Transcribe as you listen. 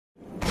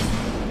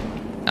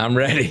I'm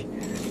ready.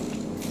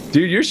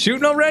 Dude, you're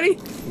shooting already?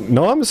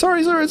 No, I'm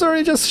sorry.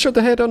 Just shot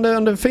the head on the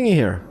thingy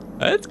here.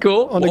 That's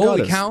cool. On the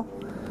Holy goddess. cow.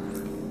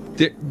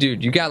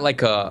 Dude, you got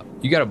like a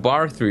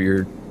bar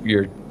through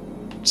your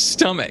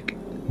stomach.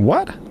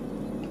 What?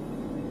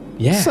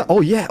 Yeah. So,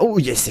 oh yeah. Oh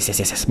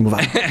yes. Move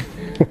on.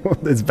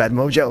 That's bad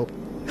mojo.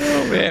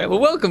 Oh man. Well,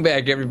 welcome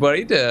back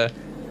everybody to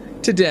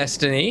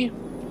Destiny.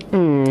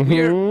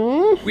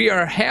 We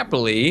are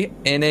happily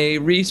in a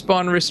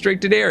respawn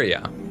restricted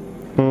area.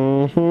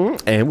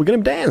 And we're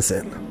gonna dance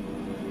in.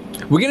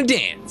 We're gonna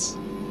dance.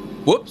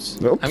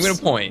 Whoops. Oops. I'm gonna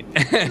point.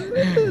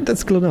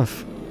 That's cool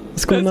enough.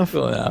 That's cool enough.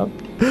 Cool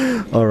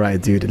enough. All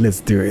right, dude. Let's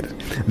do it.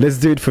 Let's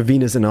do it for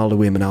Venus and all the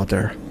women out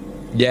there.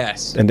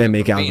 Yes. And then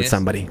make out Venus. with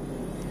somebody.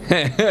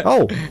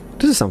 Oh,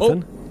 this is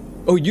something.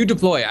 Oh, you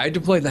deploy. I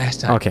deployed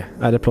last time. Okay,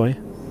 I deploy.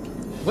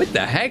 What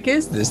the heck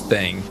is this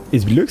thing?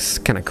 It looks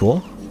kind of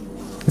cool.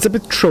 It's a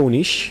bit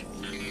tronish.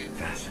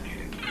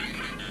 Fascinating.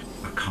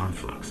 A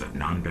conflux of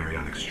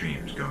non-baryonic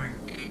streams going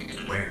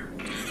where?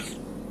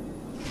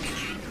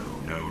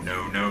 No.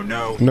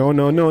 No.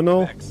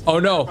 Oh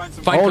no.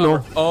 Find Oh, no.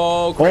 cover.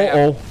 Oh crap.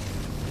 Oh.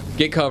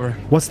 Get cover.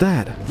 What's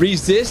that?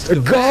 Resist the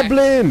vac.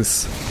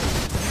 Goblins!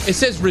 It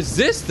says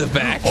resist the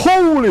vac.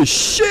 Holy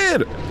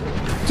shit!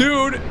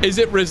 Dude, is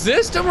it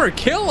resist them or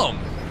kill them?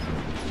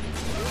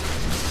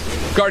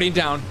 Guardian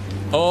down.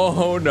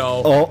 Oh no.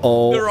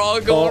 Uh-oh. They're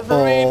all going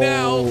for me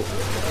now.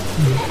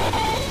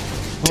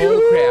 Dude,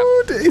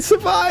 Oh crap.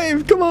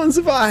 survive! Come on,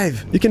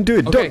 survive! You can do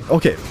it. Okay. Don't.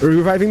 Okay, are you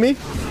reviving me?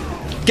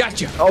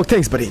 Gotcha. Oh,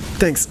 thanks, buddy.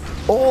 Thanks.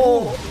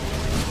 Oh.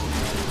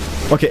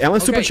 Okay, am I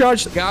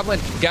supercharged? Goblin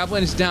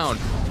is down.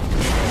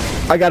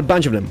 I got a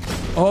bunch of them.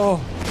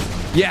 Oh,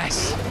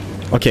 yes.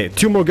 Okay,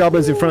 2 more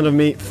goblins in front of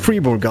me, 3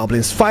 more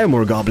goblins, 5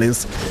 more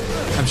goblins.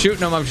 I'm shooting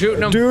them.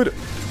 Dude,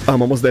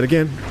 I'm almost dead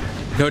again.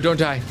 No, don't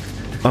die.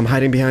 I'm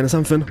hiding behind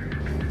something.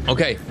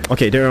 Okay.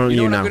 Okay, they're on You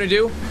know you what now. I'm gonna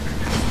do?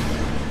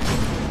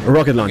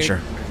 Rocket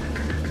launcher.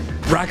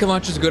 Rocket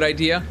launcher's a good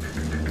idea.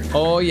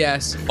 Oh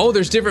yes. Oh,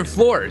 there's different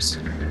floors.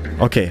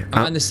 Okay.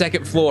 I'm on the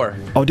 2nd floor.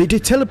 Oh, they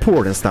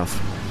teleport and stuff.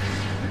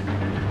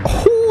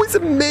 Oh, it's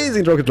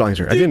amazing rocket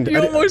launcher. You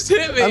almost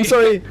hit me. I'm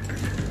sorry.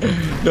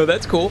 No,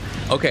 that's cool.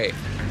 Okay.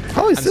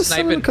 Oh, is I'm this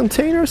sniping. a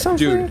container or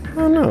something? Dude, I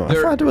don't know. I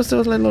they're- thought it was a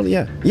little,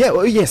 yeah. Yeah,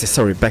 oh, yes,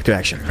 sorry, back to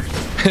action.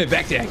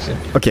 Back to action.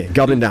 Okay,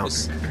 goblin down.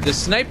 The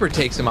sniper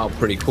takes him out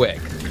pretty quick.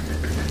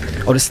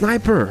 Oh, the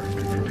sniper.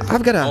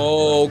 I've got a...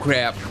 Oh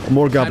crap.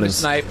 More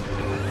goblins. Time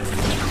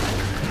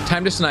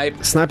to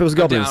snipe. Sniper was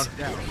goblins.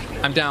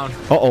 I'm down.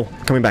 Uh-oh,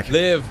 coming back.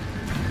 Live.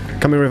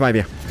 Come and revive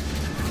you.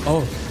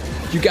 Oh,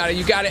 you got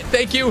it.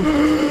 Thank you.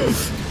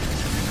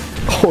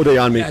 Oh, they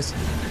on me. Yes.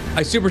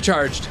 I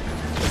supercharged.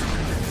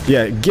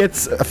 Yeah,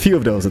 get a few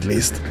of those at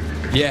least.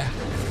 Yeah.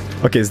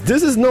 Okay, so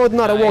this is not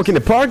a walk in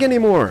the park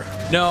anymore.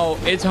 No,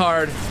 it's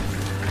hard.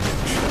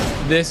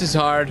 This is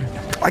hard.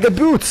 I got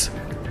boots.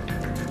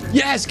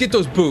 Yes, get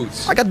those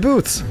boots. I got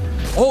boots.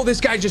 Oh, this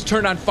guy just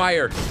turned on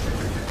fire.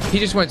 He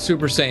just went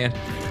Super Saiyan.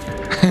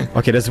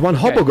 Okay, there's one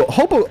hobo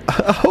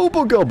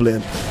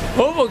goblin.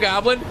 Hobo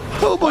Goblin?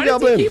 Hobo Why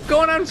goblin. does he keep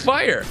going on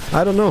fire?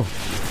 I don't know.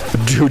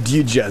 Dude,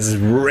 you just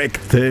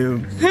wrecked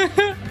him.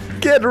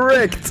 Get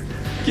wrecked.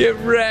 Get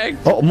wrecked.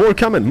 Oh, more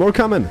coming.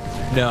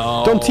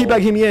 No. Don't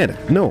teabag him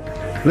yet. No.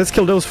 Let's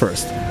kill those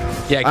first.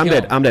 Yeah, I'm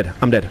kill dead. him.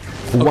 I'm dead.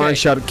 One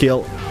shot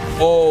kill.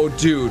 Oh,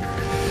 dude.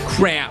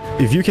 Crap.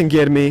 If you can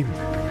get me.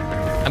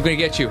 I'm gonna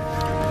get you.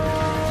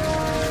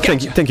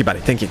 Thank you, buddy.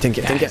 Thank you.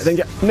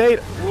 Nate.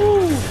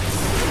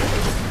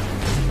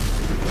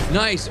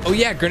 Nice. Oh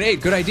yeah,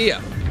 grenade. Good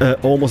idea.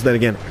 Almost dead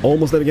again.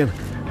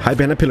 Hide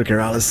behind a pillar,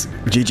 Keralis.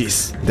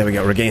 GG's. There we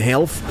go. Regain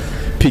health.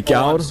 Peek I'm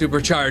out.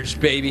 supercharged,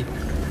 baby.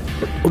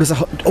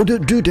 Oh,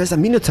 dude, there's a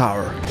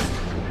Minotaur.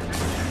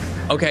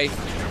 Okay.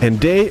 And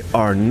they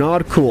are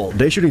not cool.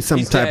 They're shooting some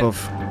He's type dead.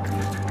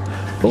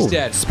 of... He's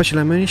dead. Special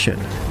ammunition.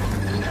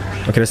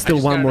 Okay, there's still I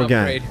just one got more an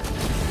guy. upgrade.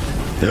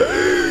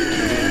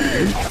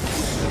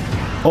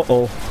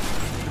 Uh-oh.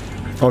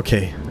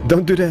 Okay,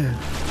 don't do that.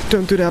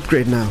 Don't do the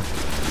upgrade now.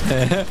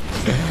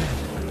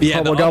 Yeah,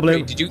 Hobo the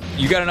Goblin. upgrade.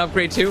 You got an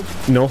upgrade too?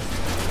 No.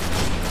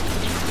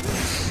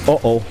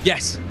 Uh-oh.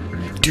 Yes.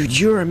 Dude,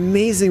 you're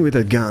amazing with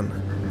that gun.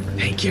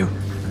 Thank you.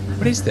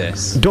 What is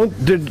this?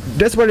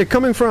 That's where they're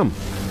coming from.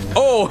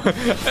 Oh,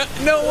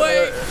 no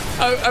way.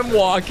 I'm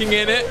walking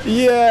in it.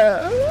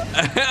 Yeah.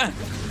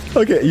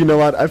 Okay, you know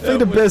what? I think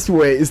the best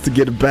way is to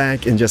get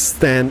back and just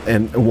stand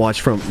and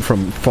watch from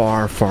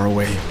far, far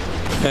away.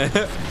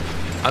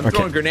 I'm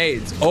throwing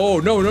grenades. Oh,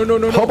 no.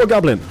 Hobo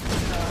Goblin.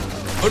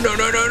 Oh,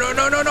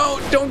 no.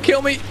 Don't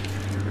kill me.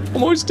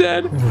 Almost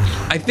dead.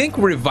 I think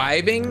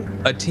reviving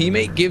a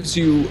teammate gives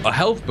you a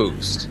health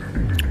boost.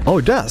 Oh,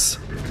 it does?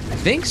 I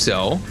think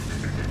so.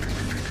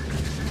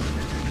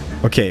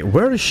 Okay,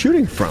 where are they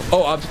shooting from?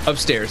 Oh,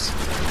 upstairs.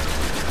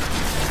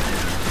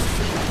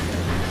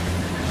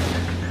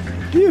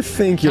 Do you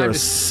think you're Time to-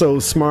 so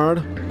smart?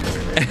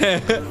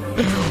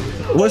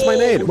 Where's my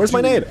nade? Where's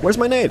my nade? Where's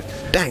my nade?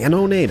 Dang, I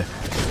know nade.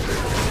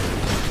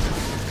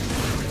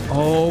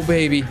 Oh,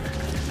 baby.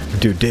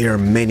 Dude, there are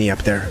many up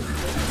there.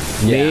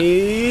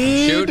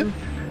 Nade. Shooting.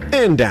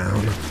 And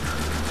down.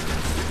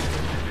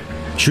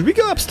 Should we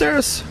go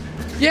upstairs?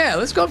 Yeah,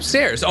 let's go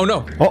upstairs. Oh,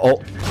 no.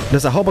 Uh-oh.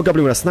 There's a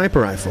hobgoblin with a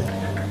sniper rifle.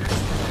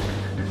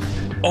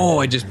 Oh,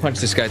 I just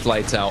punched this guy's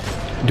lights out.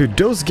 Dude,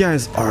 those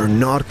guys are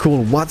not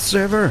cool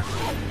whatsoever.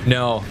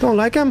 No. Don't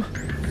like him?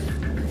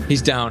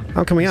 He's down.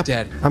 I'm coming up.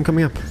 Dead. I'm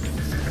coming up.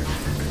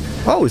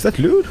 Oh, is that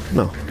loot?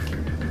 No.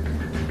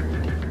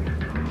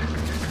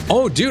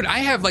 Oh, dude, I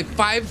have like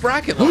 5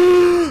 rocket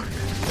launchers.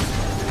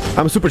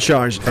 I'm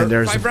supercharged, and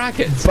there's 5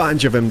 rockets. a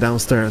bunch of them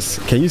downstairs.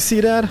 Can you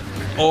see that?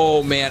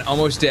 Oh, man,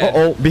 almost dead.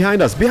 Uh-oh,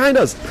 behind us, behind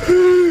us!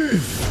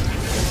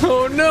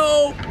 Oh,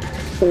 no.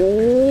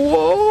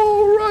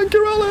 Oh, run,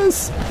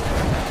 Keralis!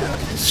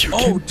 You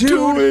can dude.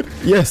 do it!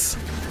 Yes.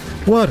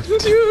 What?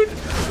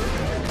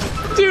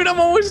 Dude, I'm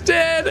almost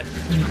dead.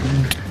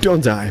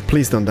 Don't die.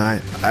 Please don't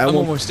die. I'm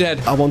almost dead.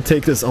 I won't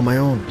take this on my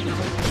own.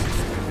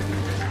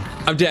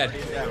 I'm dead.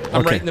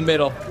 I'm right in the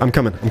middle. I'm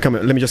coming. I'm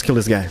coming. Let me just kill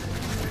this guy.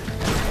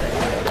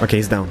 Okay,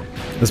 he's down.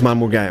 There's one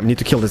more guy. I need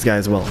to kill this guy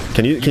as well.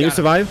 Can you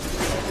survive?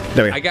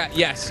 There we go. I got,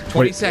 yes,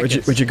 20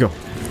 seconds. Where'd you go?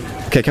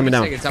 Okay, coming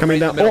down. Coming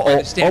down. Oh,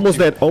 almost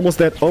dead. Almost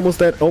dead. Almost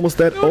dead. Almost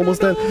dead.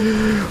 Almost dead.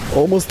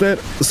 Almost dead.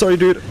 Sorry,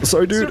 dude.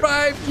 Sorry, dude.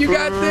 Survive. You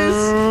got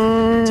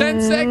this.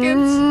 10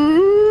 seconds.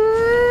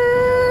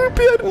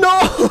 No!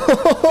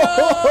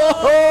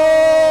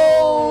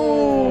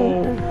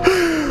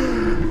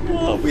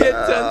 Oh, we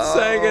had 10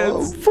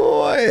 seconds. Oh,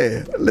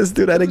 boy. Let's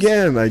do that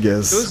again, I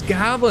guess. Those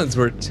goblins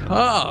were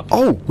tough.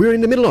 Oh, we're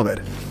in the middle of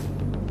it.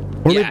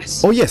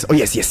 Yes. Oh, yes. Oh,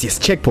 yes, yes, yes.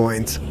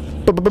 Checkpoint.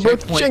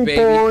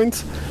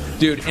 Checkpoint.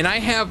 Dude, and I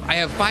have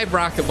 5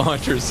 rocket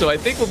launchers, so I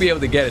think we'll be able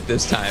to get it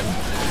this time.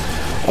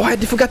 Oh, I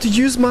forgot to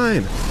use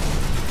mine.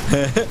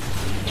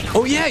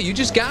 Oh, yeah, you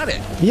just got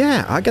it.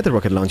 Yeah, I got the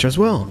rocket launcher as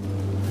well.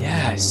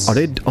 Yes. Are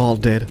they all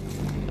dead?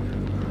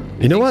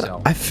 You know what?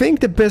 So. I think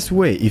the best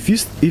way, if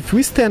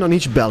we stand on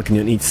each balcony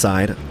on each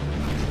side,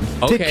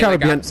 okay, take care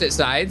like behind. opposite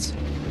sides.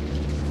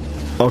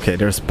 Okay,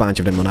 there's a bunch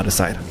of them on the other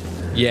side.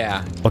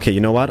 Yeah. Okay, you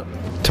know what?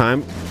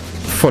 Time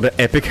for the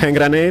epic hand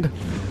grenade.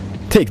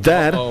 Take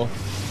that. Uh-oh.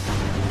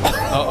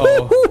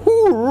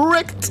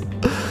 Wrecked.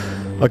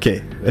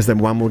 Okay, is there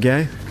one more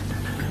guy?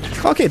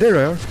 Okay, there we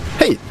are.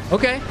 Hey.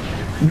 Okay.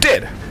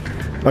 Dead.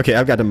 Okay,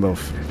 I've got them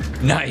both.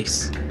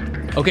 Nice.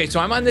 Okay, so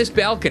I'm on this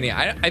balcony.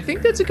 I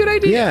think that's a good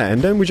idea. Yeah,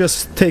 and then we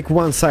just take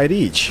one side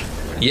each.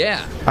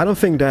 Yeah. I don't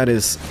think that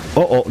is...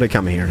 Uh-oh, they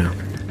come here now.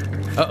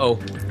 Uh-oh.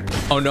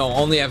 Oh, no,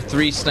 only have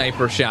 3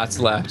 sniper shots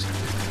left.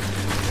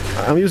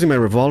 I'm using my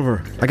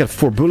revolver. I got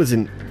 4 bullets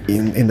in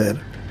that.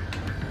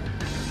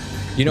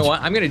 You know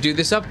what? I'm going to do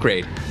this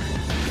upgrade.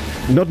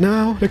 Not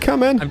now. They're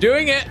coming. I'm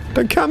doing it.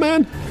 They're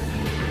coming.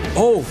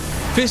 Oh,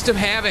 Fist of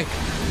Havoc.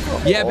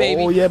 Yeah,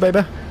 baby. Oh, yeah,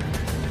 baby.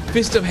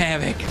 Fist of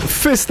Havoc.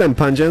 Fist them,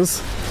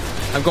 pungeons.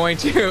 I'm going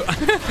to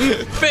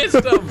fist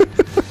them.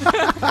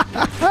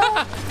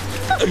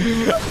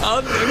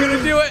 I'm going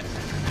to do it.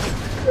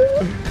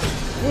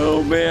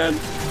 Oh, man.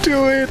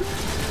 Do it.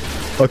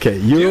 Okay,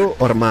 you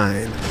or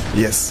mine.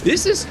 Yes.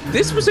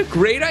 This was a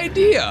great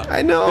idea.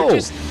 I know.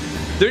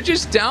 They're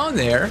just down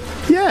there.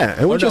 Yeah,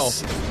 and we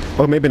just...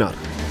 Or maybe not.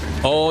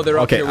 Oh, they're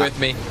up here with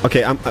me.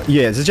 Okay,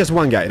 yeah, it's just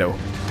one guy, though.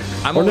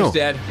 I'm almost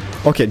dead.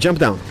 Okay, jump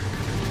down.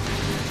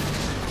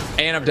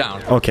 And I'm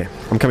down. Okay,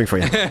 I'm coming for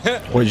you.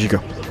 Where did you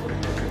go?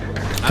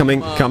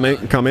 Coming.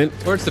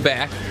 Towards the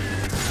back.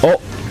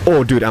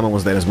 Oh, dude, I'm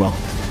almost dead as well.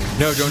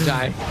 No, don't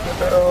die.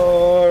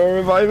 Oh,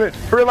 revive it.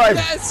 Revive.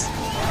 Yes!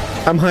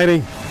 I'm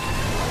hiding.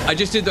 I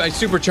just did I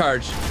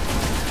supercharged.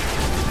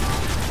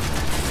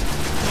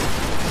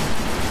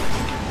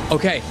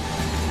 Okay.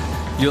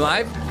 You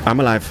alive? I'm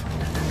alive.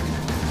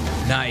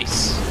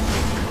 Nice.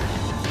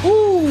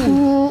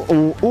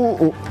 Ooh.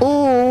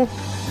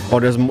 Oh,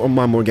 there's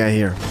one more guy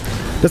here.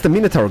 That's the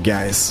Minotaur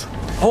guys.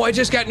 Oh, I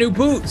just got new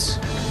boots.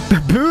 The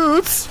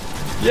boots?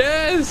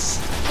 Yes.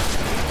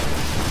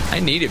 I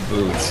needed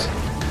boots.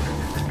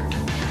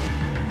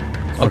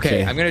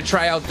 Okay, I'm gonna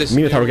try out this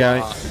Minotaur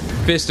guy.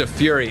 Fist of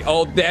Fury.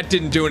 Oh, that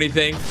didn't do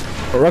anything.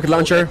 A rocket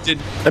launcher.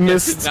 I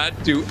missed. Did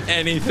not do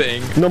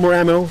anything. No more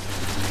ammo.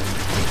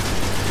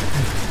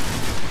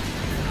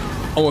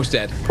 Almost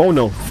dead. Oh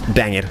no!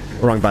 Dang it!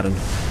 Wrong button.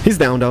 He's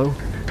down though.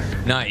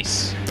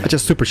 Nice. I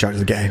just supercharged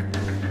the guy.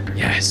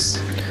 Yes.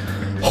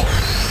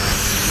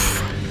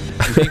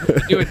 I think we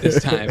can do it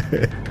this time.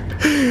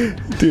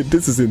 Dude,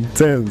 this is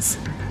intense.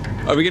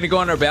 Are we gonna go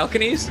on our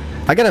balconies?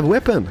 I got a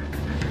weapon.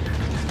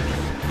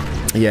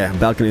 Yeah,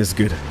 balcony is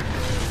good.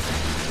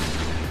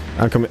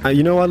 I'm coming.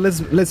 You know what?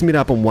 Let's meet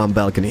up on one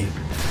balcony.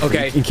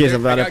 Okay. In case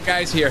of that. I got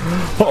guys here.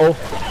 Uh-oh.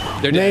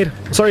 They're dead.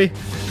 Nade. Sorry.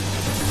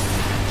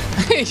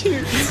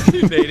 you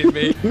naded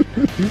me.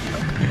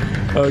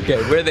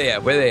 Okay, where they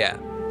at? Where they at?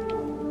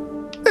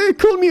 Hey,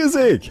 cool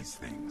music.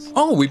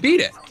 Oh, we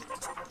beat it.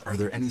 Are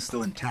there any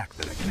still intact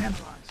that I can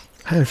analyze?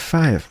 High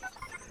 5.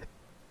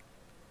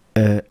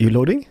 You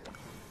loading?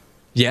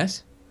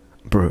 Yes.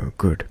 Bro,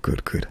 good.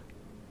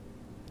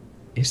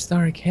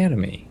 Istar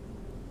Academy.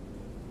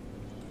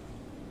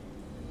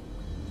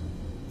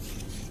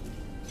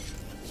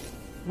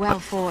 Well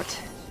fought.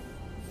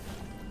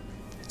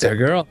 There,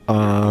 girl.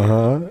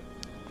 Uh-huh.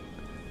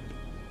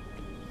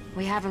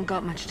 We haven't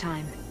got much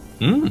time.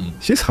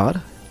 She's hot.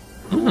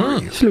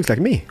 She looks like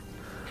me.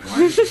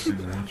 Why have you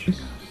been watching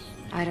us?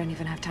 I don't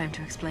even have time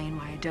to explain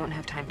why I don't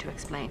have time to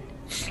explain.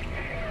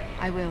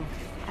 I will.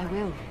 I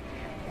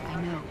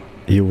know.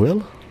 You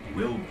will?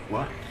 Will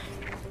what?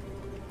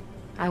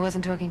 I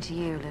wasn't talking to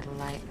you, little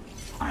light.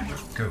 I'm a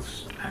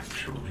ghost,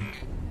 actually.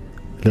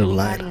 Little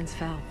light. Guardians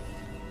fell.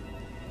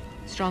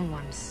 Strong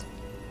ones.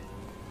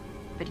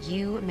 But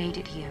you made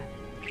it here.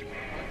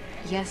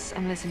 Yes,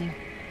 I'm listening.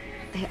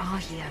 They are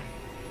here.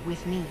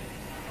 With me.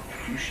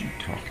 Who's she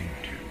talking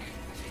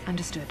to?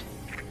 Understood.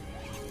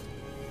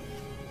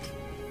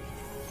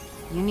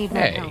 You need my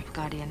Hey. help,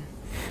 Guardian.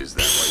 Is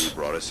that why you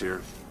brought us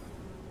here?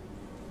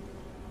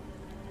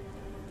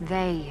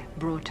 They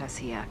brought us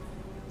here.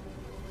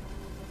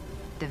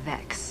 The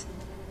Vex.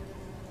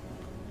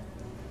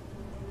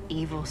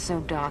 Evil so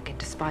dark it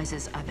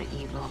despises other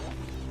evil.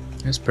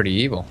 That's pretty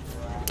evil.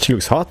 She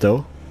looks hot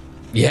though.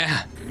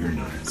 Yeah. You're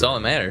not a That's all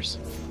that matters.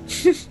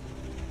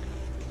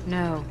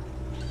 No.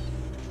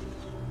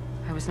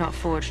 I was not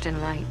forged in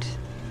light.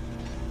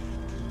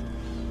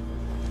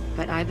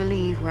 But I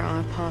believe where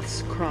our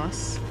paths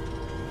cross,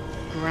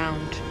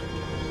 ground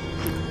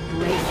could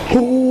break.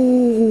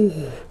 Oh,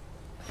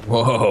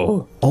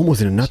 Whoa.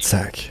 almost in a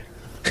nutsack.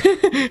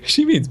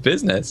 She means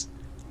business.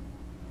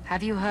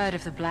 Have you heard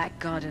of the Black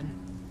Garden?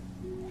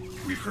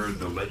 We've heard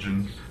the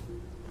legends.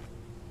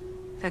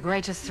 The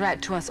greatest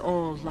threat to us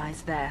all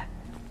lies there.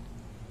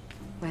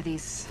 Where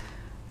these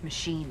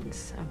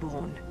machines are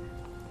born.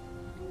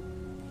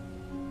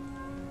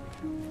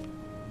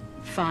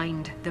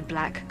 Find the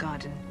Black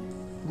Garden.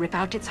 Rip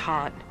out its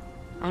heart.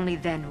 Only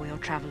then will your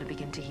traveler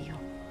begin to heal.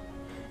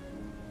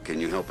 Can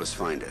you help us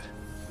find it?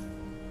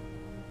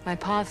 My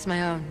path's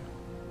my own.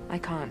 I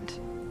can't.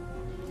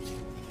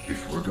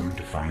 If we're going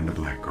to find the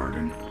Black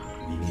Garden,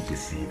 we need to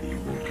see the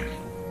Awoken.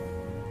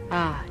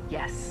 Ah,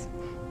 yes.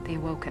 The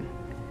Awoken.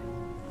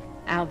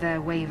 Out there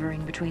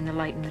wavering between the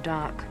light and the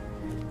dark.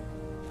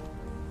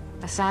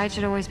 A side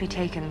should always be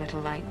taken,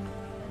 little light.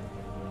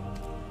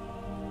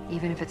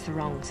 Even if it's the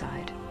wrong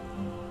side.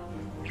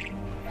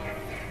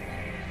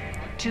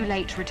 Too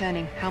late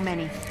returning. How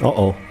many?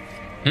 Uh-oh.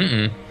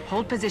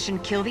 Hold position,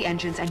 kill the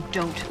engines, and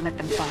don't let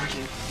them find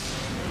you.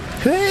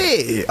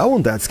 Hey, I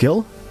want that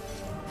skill.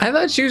 I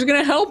thought she was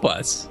gonna help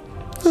us.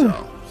 So,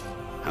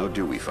 how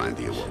do we find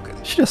the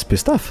Awoken? She just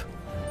pissed off.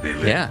 They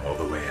live Yeah. all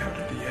the way out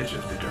at the edge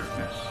of the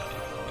darkness.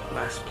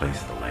 Last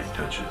place the light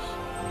touches.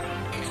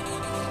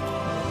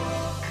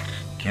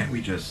 Can't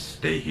we just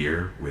stay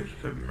here with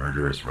the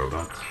murderous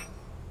robots?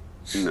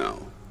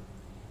 No.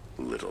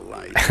 Little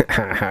light.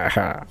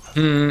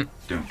 Don't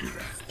do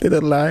that.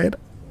 Little light.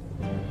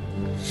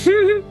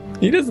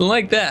 He doesn't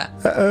like that.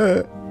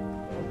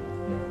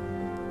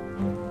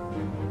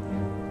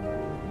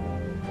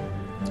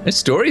 This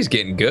story's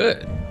getting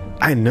good.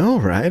 I know,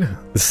 right?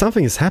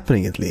 Something is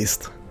happening at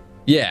least.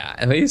 Yeah,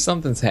 at least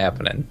something's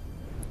happening.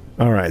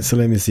 Alright, so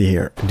let me see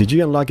here. Did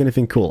you unlock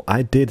anything cool?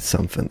 I did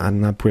something.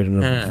 I'm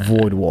upgrading a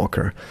Void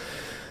Walker.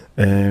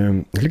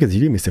 Look at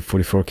you, Mr.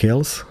 44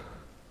 kills.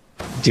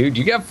 Dude,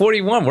 you got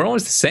 41. We're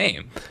almost the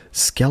same.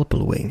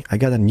 Scalpel Wing. I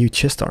got a new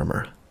chest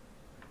armor.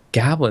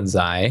 Goblin's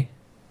Eye.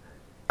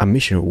 A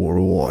mission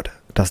reward.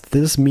 Does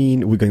this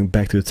mean we're going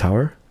back to the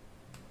tower?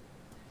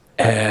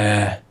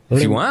 If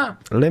you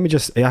want. Let me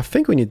just... I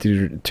think we need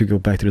to go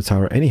back to the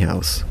tower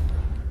anyhow.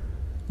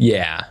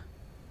 Yeah.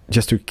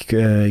 Just to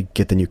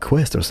get the new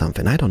quest or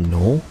something. I don't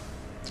know.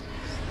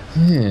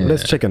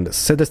 Let's check on this.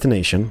 Set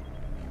destination.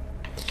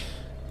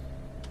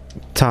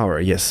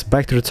 Tower, yes.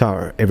 Back to the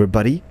tower,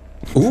 everybody.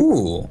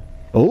 Ooh.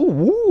 Oh,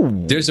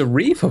 woo. There's a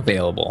reef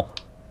available.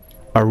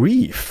 A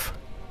reef.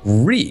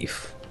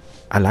 Reef.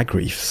 I like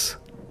reefs.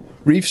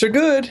 Reefs are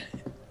good.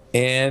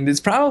 And it's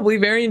probably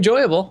very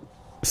enjoyable.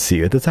 See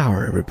you at the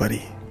tower,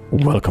 everybody.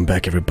 Welcome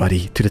back,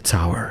 everybody, to the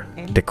tower.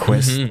 The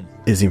quest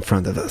is in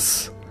front of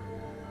us.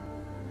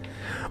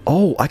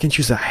 Oh, I can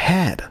choose a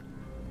hat.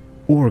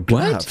 Or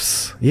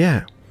gloves.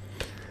 Yeah.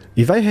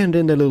 If I hand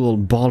in the little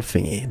ball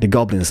thingy, the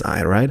Goblin's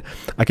Eye, right?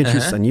 I can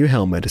choose a new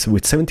helmet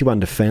with 71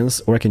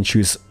 defense, or I can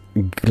choose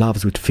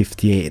gloves with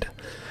 58.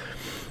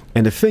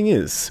 And the thing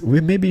is,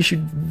 we maybe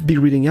should be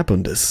reading up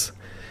on this.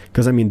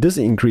 Because, I mean, this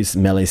increases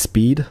melee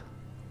speed.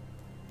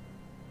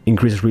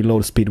 Increases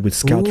reload speed with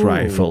scout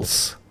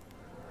rifles.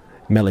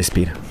 Melee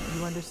speed.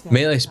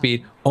 Melee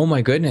speed. Oh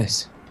my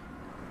goodness.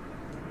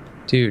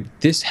 Dude,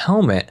 this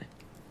helmet.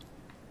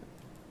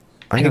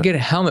 I could get a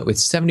helmet with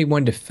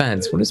 71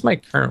 defense. What does my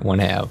current one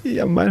have?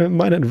 Yeah,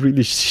 mine had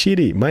really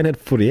shitty. Mine had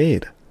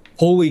 48.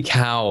 Holy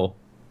cow.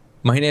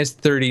 Mine has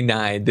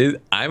 39.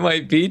 I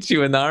might beat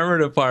you in the armor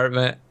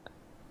department.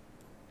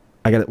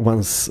 I got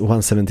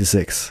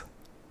 176.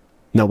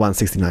 No,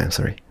 169,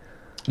 sorry.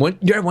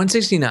 You're at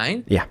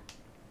 169? Yeah.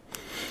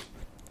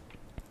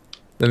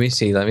 Let me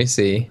see. Let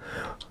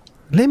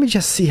me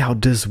just see how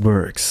this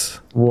works.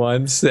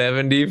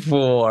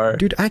 174.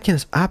 Dude, I can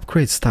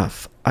upgrade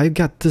stuff. I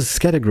got this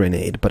scatter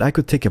grenade, but I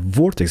could take a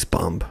vortex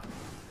bomb.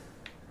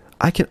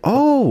 I can...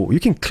 Oh, you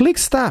can click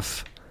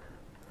stuff.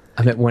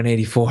 I'm at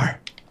 184.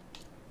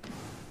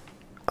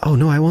 Oh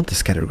no, I want the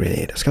scatter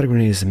grenade. Scatter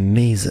grenade is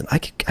amazing. I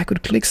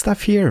could click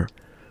stuff here.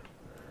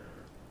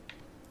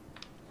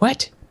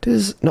 What?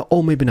 This no.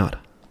 Oh, maybe not.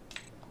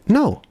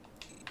 No.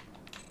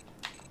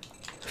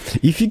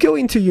 If you go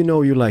into, you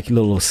know, your like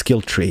little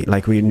skill tree,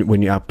 like when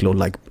you upload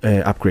like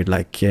upgrade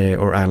like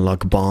or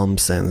unlock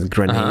bombs and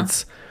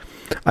grenades,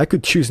 I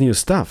could choose new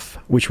stuff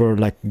which were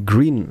like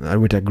green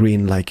with a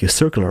green like a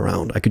circle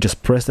around. I could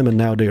just press them and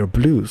now they are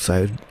blue.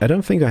 So I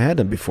don't think I had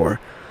them before.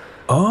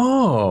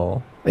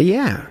 Oh.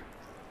 Yeah.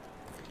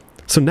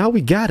 So now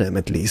we got them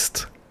at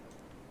least.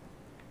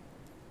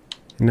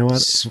 You know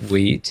what?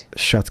 Sweet.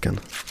 Shotgun.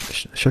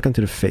 Shotgun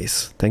to the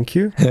face. Thank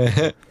you.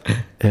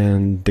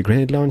 And the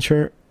grenade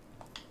launcher.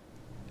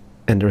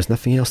 And there's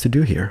nothing else to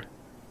do here.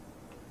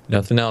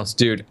 Nothing else,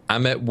 dude.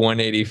 I'm at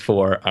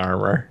 184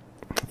 armor.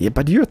 Yeah,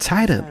 but you're a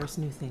Titan.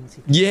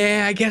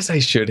 Yeah, I guess I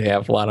should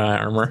have a lot of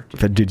armor.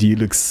 But dude, you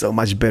look so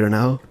much better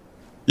now.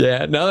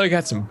 Yeah, now I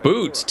got some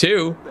boots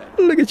too.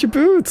 Look at your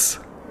boots.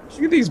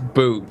 Look at these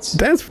boots.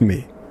 Dance with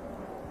me.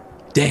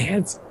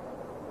 Dance.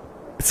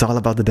 It's all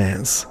about the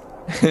dance.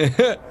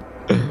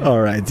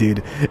 Alright,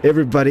 dude.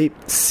 Everybody,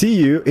 see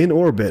you in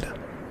orbit.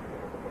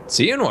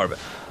 See you in orbit.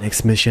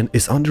 Next mission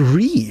is on the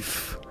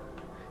Reef.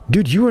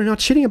 Dude, you are not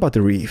shitting about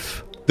the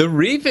Reef. The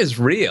Reef is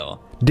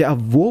real. The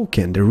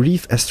Awoken, the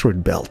Reef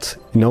asteroid belt.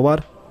 You know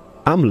what?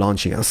 I'm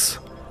launching us.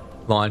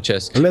 Launch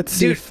us. Let's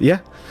see if, yeah.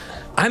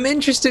 I'm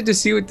interested to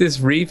see what this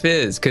Reef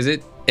is, because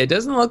it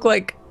doesn't look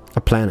like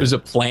A planet. there's a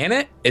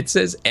planet. It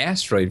says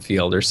asteroid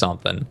field or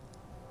something.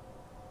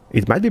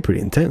 It might be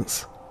pretty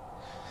intense.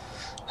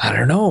 I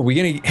don't know. Are we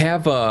going to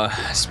have a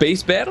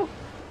space battle?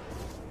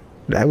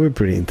 That would be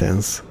pretty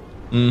intense.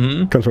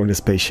 Mm-hmm. Comes from the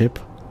spaceship.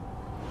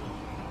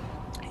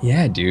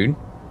 Yeah, dude.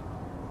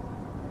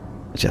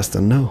 Just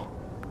don't know.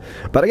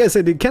 But like I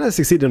said, they kind of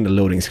succeed on the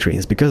loading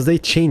screens because they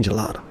change a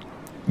lot.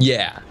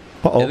 Yeah.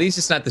 Uh-oh. At least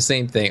it's not the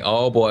same thing.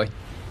 Oh, boy.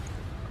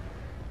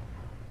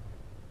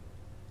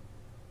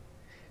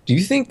 Do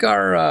you think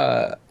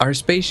our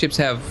spaceships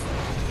have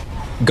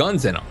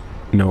guns in them?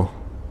 No.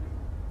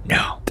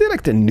 No. They're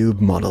like the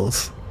noob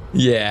models.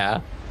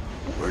 Yeah.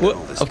 Where did all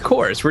Well, this of come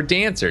course, we're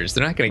dancers.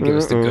 They're not going to give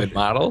us the good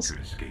models.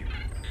 Could escape.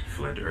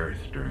 Fled Earth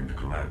during the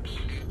collapse.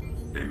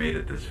 They made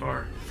it this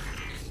far.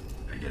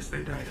 I guess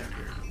they died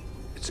after.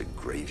 It's a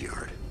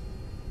graveyard.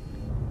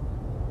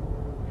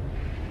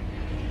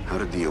 How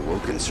did the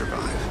Awoken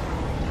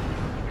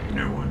survive?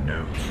 No one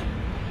knows.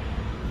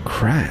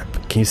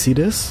 Crap. Can you see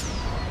this?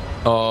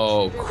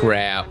 Oh,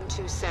 crap.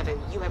 127,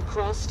 you have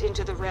crossed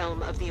into the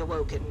realm of the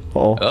Awoken.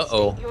 Oh.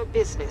 Uh-oh. Your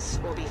business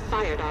will be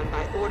fired on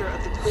by order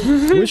of the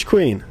Queen. Which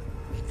queen?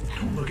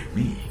 Don't look at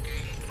me.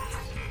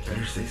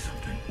 Better say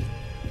something.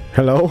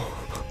 Hello?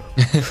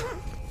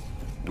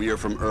 We are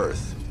from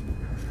Earth.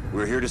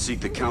 We're here to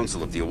seek the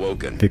council of the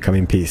Awoken. They come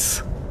in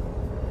peace.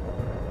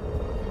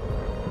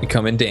 We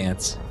come and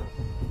dance.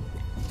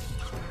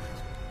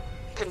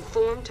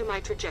 Conform to my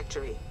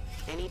trajectory.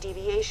 Any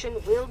deviation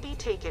will be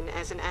taken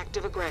as an act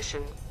of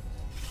aggression.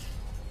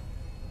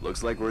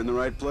 Looks like we're in the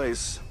right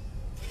place.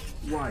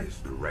 Why is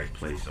the right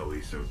place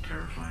always so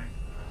terrifying?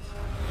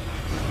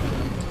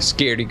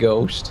 Scaredy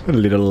ghost. A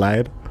little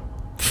lad.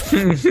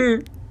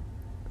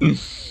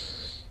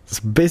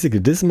 So basically,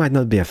 this might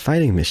not be a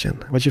fighting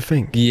mission. What do you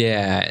think?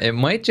 Yeah, it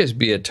might just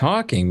be a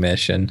talking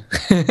mission.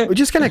 Which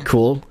is kind of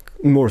cool.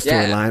 More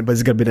Yeah. storyline, but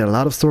it's gonna be a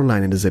lot of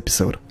storyline in this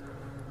episode.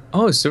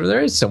 Oh, so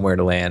there is somewhere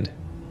to land.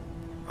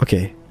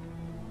 Okay.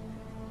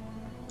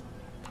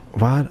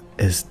 What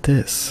is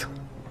this?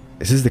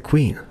 Is this the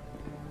queen?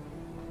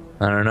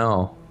 I don't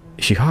know.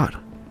 Is she hot?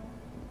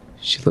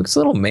 She looks a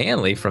little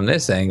manly from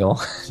this angle.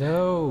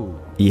 So,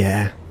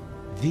 Yeah.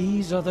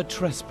 these are the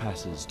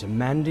trespassers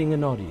demanding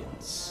an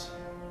audience.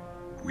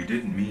 We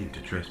didn't mean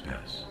to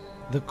trespass.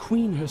 The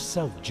Queen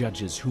herself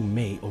judges who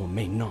may or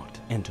may not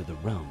enter the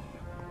realm.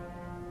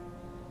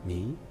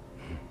 Me?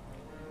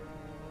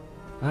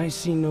 I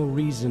see no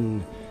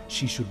reason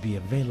she should be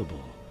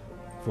available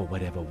for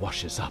whatever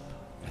washes up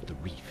at the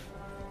Reef.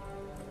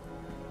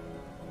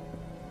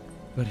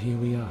 But here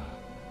we are.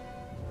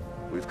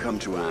 We've come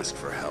to ask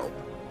for help.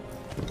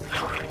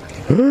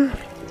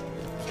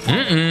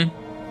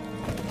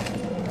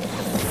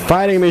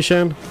 Fighting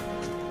mission.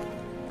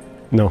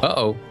 No.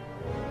 Uh-oh.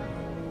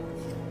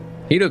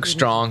 He looks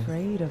strong.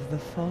 Afraid of the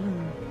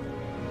fallen.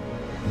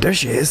 There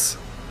she is.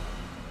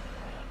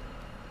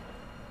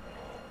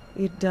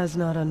 It does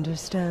not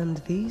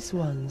understand these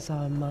ones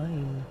are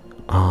mine.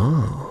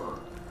 Oh.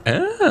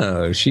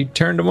 Oh, she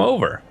turned him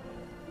over.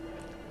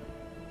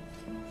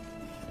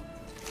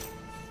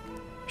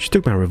 She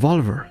took my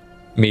revolver.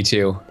 Me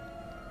too.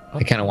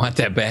 I kind of want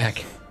that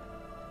back.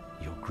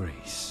 Your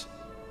Grace.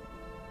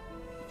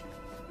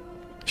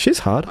 She's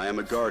hot. I am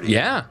a guardian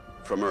Yeah,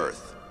 from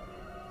Earth.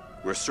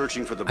 We're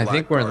searching for the I Black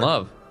think we're in Guard.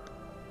 love.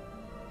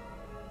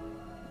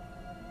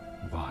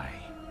 Why?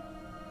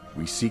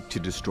 We seek to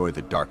destroy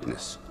the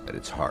darkness at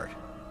its heart.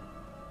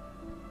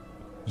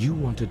 You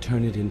want to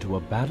turn it into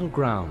a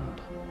battleground?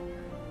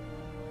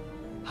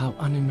 How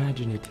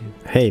unimaginative.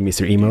 Hey,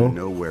 Mr. You Emo.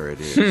 know where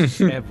it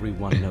is.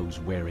 Everyone knows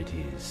where it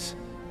is.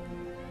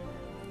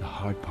 The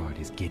hard part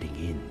is getting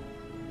in.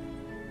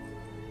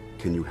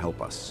 Can you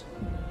help us?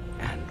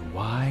 And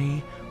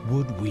why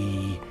would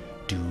we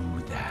do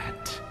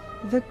that?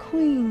 The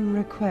Queen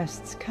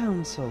requests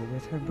counsel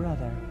with her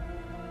brother.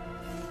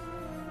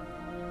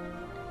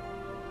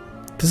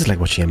 This is like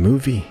watching a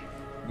movie.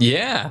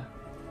 Yeah.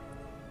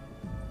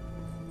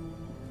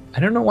 I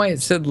don't know why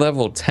it said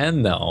level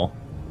 10 though.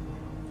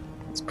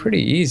 It's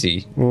pretty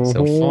easy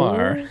so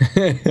far.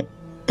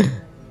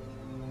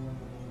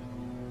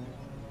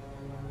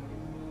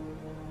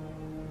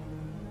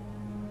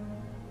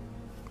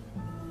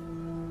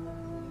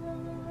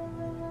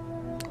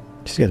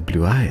 She's got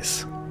blue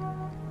eyes.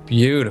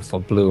 Beautiful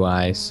blue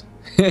eyes.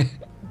 Yes,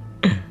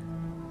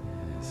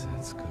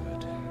 that's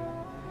good.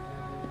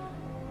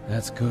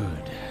 That's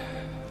good.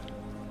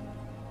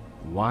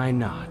 Why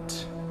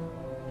not?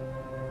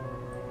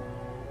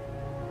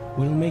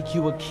 We'll make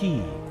you a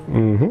key.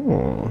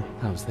 Mm-hmm.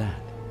 How's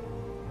that?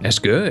 That's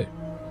good.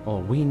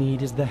 All we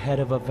need is the head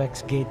of a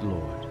Vex Gate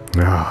Lord.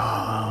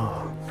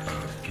 Oh.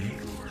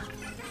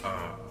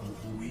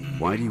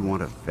 Why do you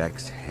want a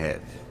Vex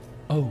head?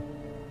 Oh,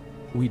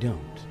 we don't.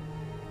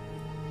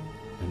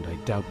 And I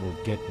doubt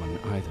we'll get one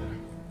either.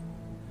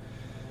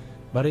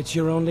 But it's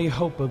your only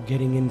hope of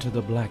getting into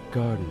the Black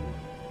Garden.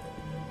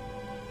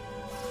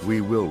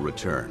 We will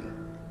return.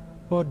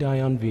 Or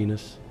die on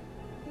Venus.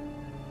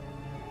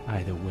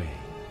 Either way.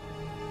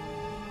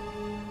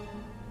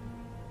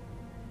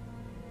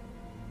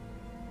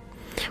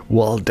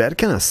 Well, that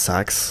kind of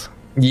sucks.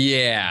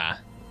 Yeah.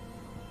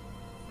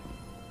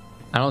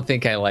 I don't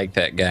think I like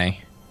that guy.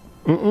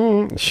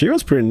 She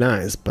was pretty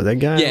nice, but that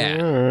guy,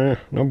 Yeah.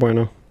 no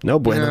bueno. No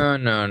bueno.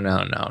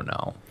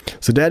 No.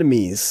 So that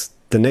means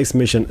the next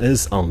mission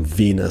is on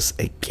Venus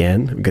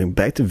again. We're getting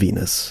back to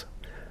Venus.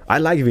 I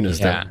like Venus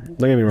Yeah. though.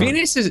 Don't get me wrong.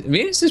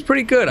 Venus is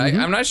pretty good.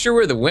 I'm not sure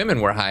where the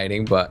women were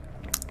hiding, but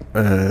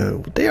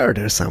They are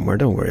there somewhere.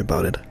 Don't worry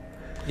about it.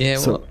 yeah,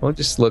 So- we'll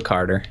just look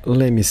harder.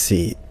 Let me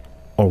see.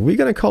 Are we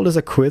gonna call this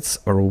a quits,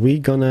 or are we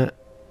gonna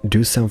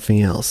do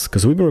something else?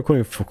 Because we've been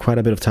recording for quite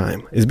a bit of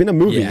time. It's been a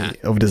movie Yeah.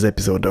 of this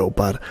episode though,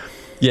 but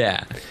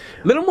Yeah.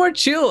 A little more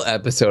chill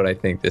episode, I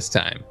think, this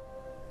time.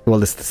 well,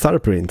 this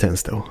started pretty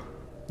intense though.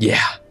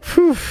 Yeah.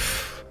 Whew.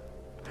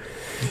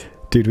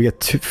 Dude, we got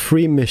two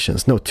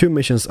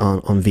missions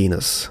on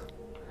Venus.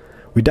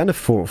 We done the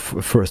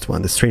first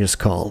one, the Stranger's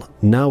Call.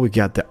 Now we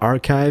got the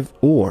Archive,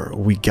 or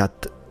we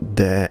got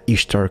the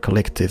Ishtar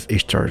Collective,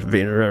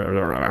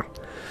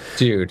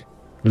 Dude.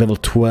 level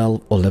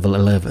 12 or level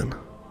 11.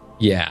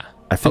 Yeah.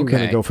 I think we're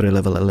Okay. gonna go for the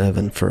level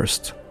 11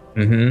 first.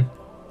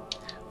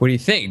 What do you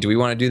think? Do we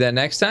want to do that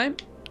next time?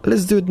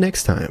 Let's do it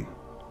next time.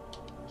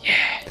 Yeah.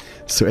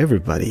 So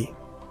everybody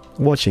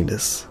watching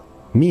this,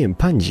 me and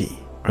Panji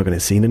are gonna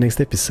see you in the next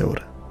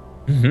episode.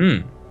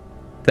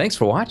 Thanks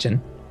for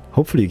watching.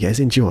 Hopefully you guys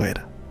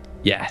enjoyed.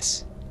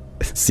 Yes.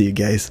 See you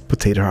guys,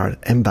 potato heart,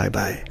 and bye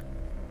bye.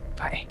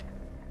 Bye.